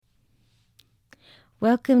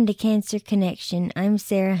Welcome to Cancer Connection. I'm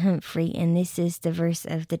Sarah Humphrey, and this is the verse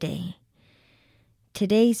of the day.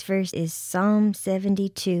 Today's verse is Psalm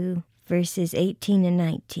 72, verses 18 and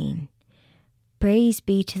 19. Praise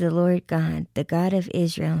be to the Lord God, the God of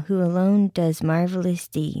Israel, who alone does marvelous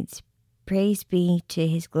deeds. Praise be to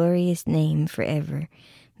his glorious name forever.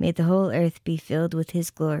 May the whole earth be filled with his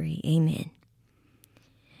glory. Amen.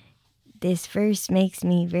 This verse makes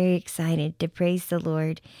me very excited to praise the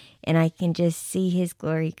Lord, and I can just see his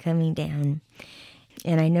glory coming down.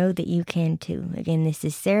 And I know that you can too. Again, this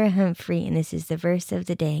is Sarah Humphrey, and this is the verse of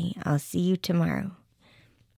the day. I'll see you tomorrow.